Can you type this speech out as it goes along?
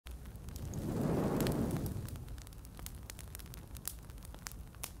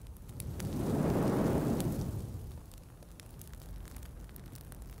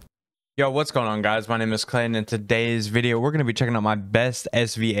Yo, what's going on, guys? My name is Clay, and in today's video we're going to be checking out my best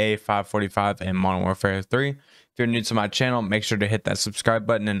SVA 545 in Modern Warfare 3. If you're new to my channel, make sure to hit that subscribe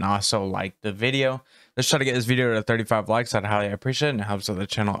button and also like the video. Let's try to get this video to 35 likes. I'd highly appreciate it, and it helps out the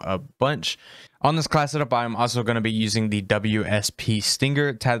channel a bunch. On this class setup, I'm also going to be using the WSP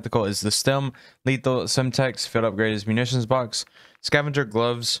Stinger. Tactical is the stem, lethal Semtex, field upgrade is munitions box, scavenger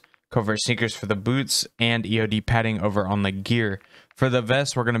gloves, covert sneakers for the boots, and EOD padding over on the gear. For the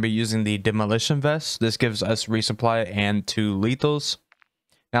vest, we're going to be using the demolition vest. This gives us resupply and 2 lethals.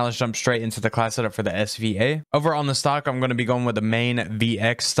 Now let's jump straight into the class setup for the SVA. Over on the stock, I'm going to be going with the main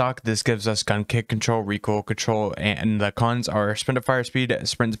VX stock. This gives us gun kick control, recoil control, and the cons are sprint to fire speed,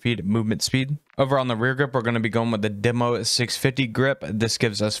 sprint speed, movement speed. Over on the rear grip, we're going to be going with the Demo 650 grip. This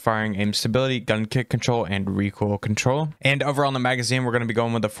gives us firing aim stability, gun kick control, and recoil control. And over on the magazine, we're going to be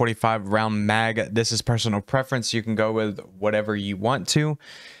going with the 45 round mag. This is personal preference. You can go with whatever you want to.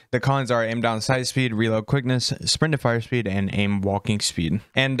 The cons are aim down sight speed, reload quickness, sprint to fire speed, and aim walking speed.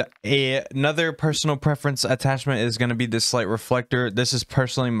 And another personal preference attachment is going to be the slight reflector. This is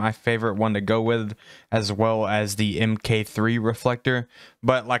personally my favorite one to go with, as well as the MK3 reflector.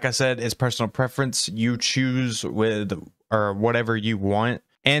 But like I said, it's personal preference. You choose with or whatever you want.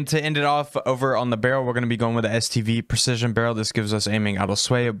 And to end it off, over on the barrel, we're going to be going with the STV precision barrel. This gives us aiming auto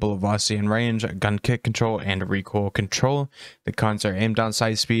sway, bullet velocity and range, gun kick control, and recoil control. The cons are aim down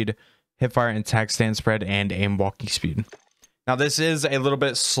sight speed, hipfire and tac stand spread, and aim walking speed. Now this is a little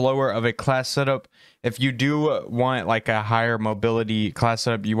bit slower of a class setup. If you do want like a higher mobility class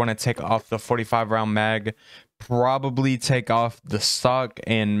setup, you want to take off the 45 round mag, probably take off the stock,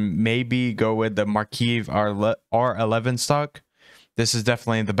 and maybe go with the Marquis R11 stock. This is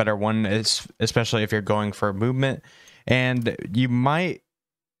definitely the better one, especially if you're going for movement. And you might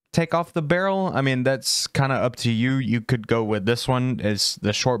take off the barrel. I mean, that's kind of up to you. You could go with this one. It's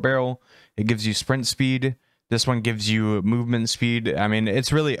the short barrel. It gives you sprint speed. This one gives you movement speed. I mean,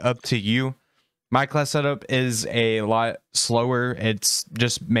 it's really up to you. My class setup is a lot slower. It's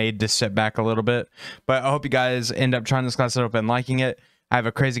just made to sit back a little bit. But I hope you guys end up trying this class setup and liking it. I have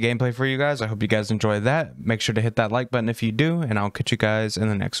a crazy gameplay for you guys. I hope you guys enjoy that. Make sure to hit that like button if you do, and I'll catch you guys in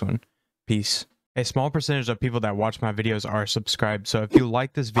the next one. Peace. A small percentage of people that watch my videos are subscribed, so if you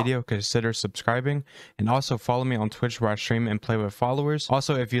like this video, consider subscribing, and also follow me on Twitch where I stream and play with followers.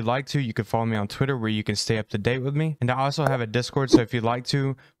 Also, if you'd like to, you can follow me on Twitter where you can stay up to date with me, and I also have a Discord, so if you'd like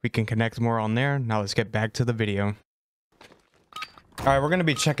to, we can connect more on there. Now let's get back to the video. Alright, we're going to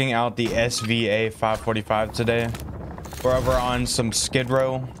be checking out the SVA 545 today. We're over on some Skid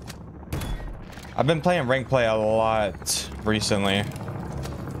Row. I've been playing rank play a lot recently.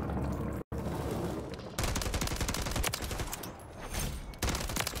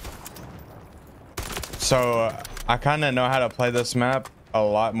 So I kind of know how to play this map a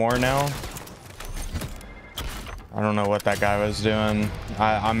lot more now. I don't know what that guy was doing.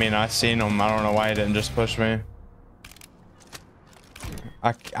 I mean, I seen him. I don't know why he didn't just push me.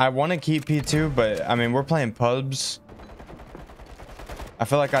 I want to keep P2, but I mean, we're playing pubs. I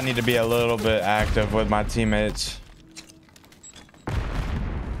feel like I need to be a little bit active with my teammates.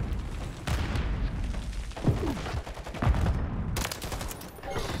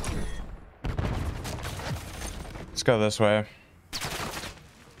 Let's go this way.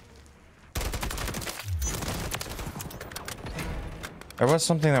 There was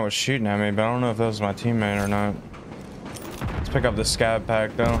something that was shooting at me, but I don't know if that was my teammate or not. Let's pick up the scab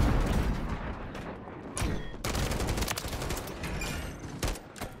pack though.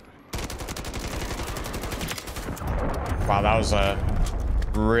 Wow, that was a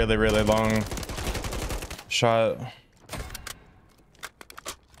really, really long shot.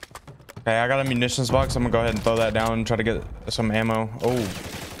 Okay, I got a munitions box. I'm gonna go ahead and throw that down and try to get some ammo. Oh.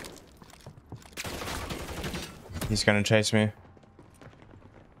 He's gonna chase me.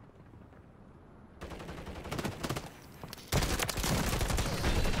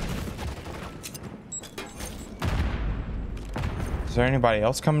 Is there anybody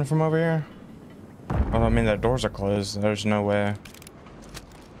else coming from over here? Well, I mean, the doors are closed. There's no way.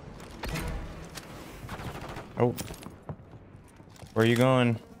 Oh. Where are you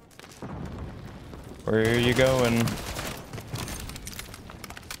going? Where are you going?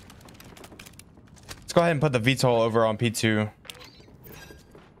 Let's go ahead and put the VTOL over on P2.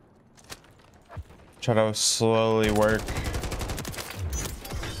 Try to slowly work.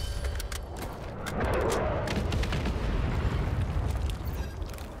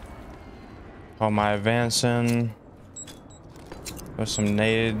 All my advancing with some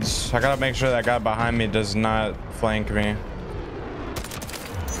nades. I gotta make sure that guy behind me does not flank me.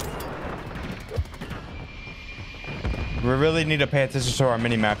 We really need to pay attention to our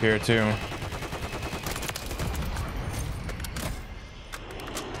mini map here too.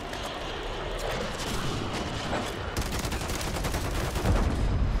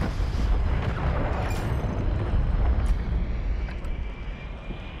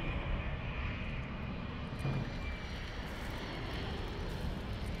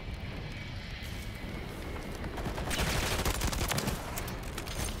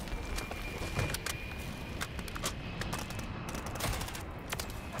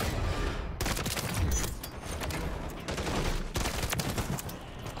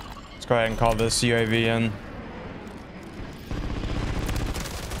 Go ahead and call this UAV in.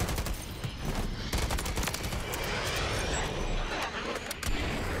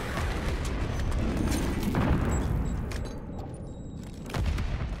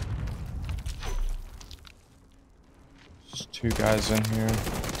 There's 2 guys in here.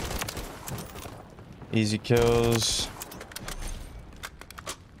 Easy kills.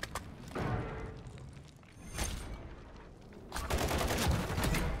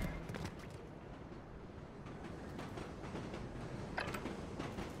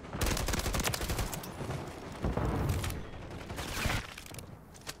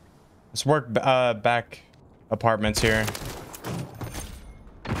 Let's work back apartments here.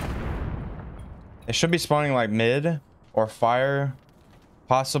 It should be spawning like mid or fire,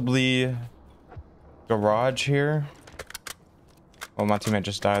 possibly garage here. Oh, my teammate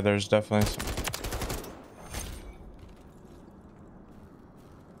just died. There's definitely some...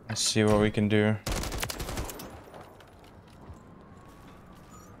 Let's see what we can do.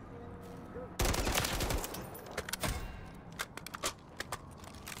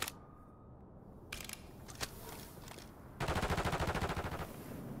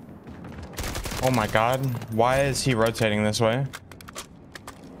 Oh my god, why is he rotating this way?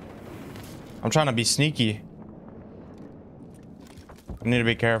 I'm trying to be sneaky. I need to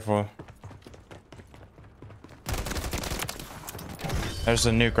be careful. There's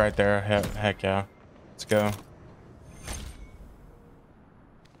a nuke right there. Heck yeah. Let's go.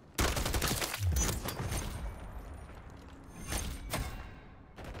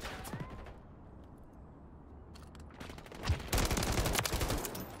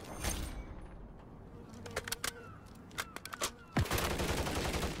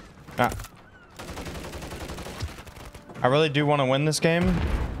 I really do want to win this game.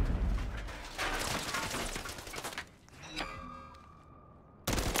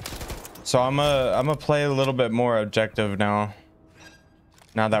 So I'm gonna play a little bit more objective now.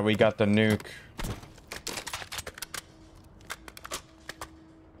 Now that we got the nuke.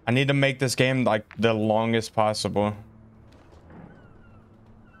 I need to make this game like the longest possible.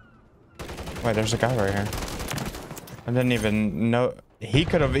 Wait, there's a guy right here. I didn't even know. He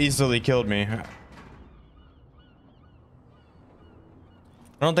could have easily killed me.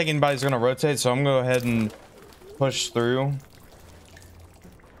 I don't think anybody's gonna rotate, so I'm gonna go ahead and push through.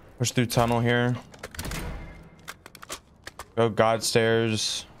 Push through tunnel here. Go God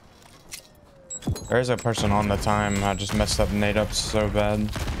stairs. There's a person on the time. I just messed up nade up so bad.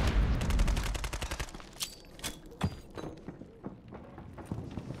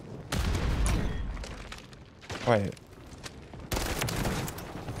 Wait.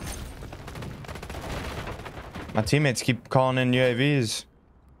 My teammates keep calling in UAVs.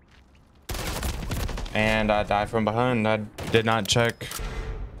 And I die from behind. I did not check.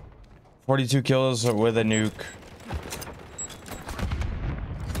 42 kills with a nuke.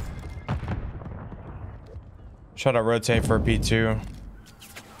 Try to rotate for P2.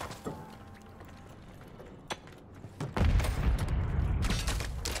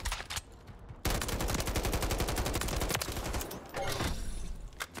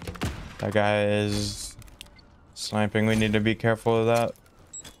 That guy is sniping. We need to be careful of that.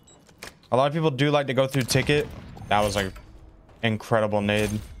 A lot of people do like to go through ticket. That was like incredible nade.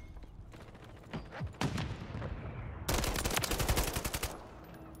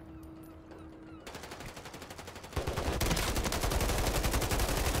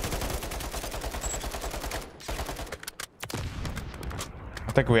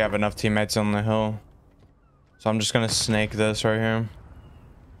 I think we have enough teammates on the hill. So I'm just gonna snake this right here.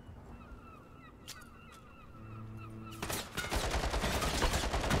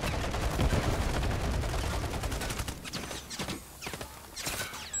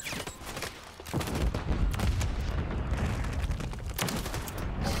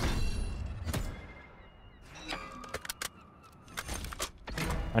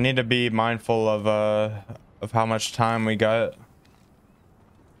 I need to be mindful of how much time we got.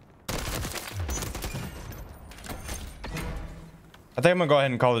 I think I'm gonna go ahead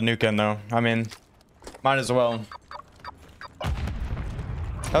and call the nuke in though. I mean, might as well.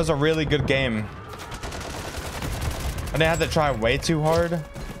 That was a really good game. I didn't have to try way too hard.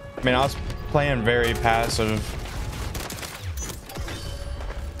 I mean, I was playing very passive.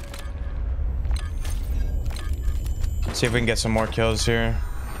 See if we can get some more kills here.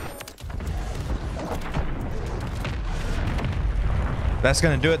 That's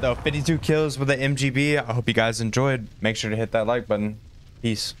gonna do it though. 52 kills with the MGB. I hope you guys enjoyed. Make sure to hit that like button.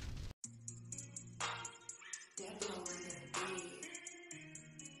 Peace.